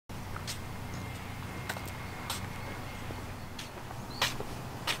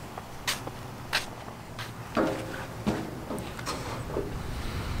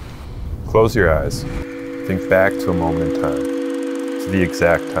Close your eyes. Think back to a moment in time, to the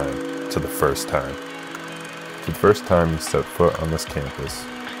exact time, to the first time. To the first time you set foot on this campus.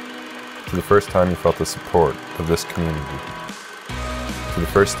 To the first time you felt the support of this community. To the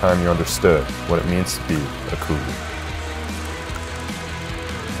first time you understood what it means to be a Cougar.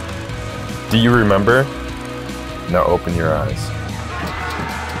 Do you remember? Now open your eyes.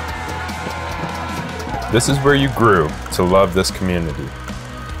 This is where you grew to love this community.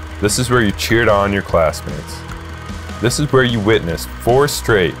 This is where you cheered on your classmates. This is where you witnessed 4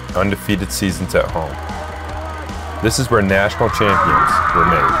 straight undefeated seasons at home. This is where national champions were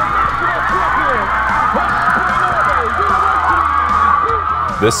made.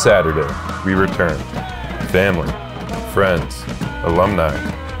 This Saturday, we return. Family, friends, alumni,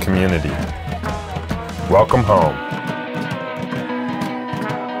 community. Welcome home.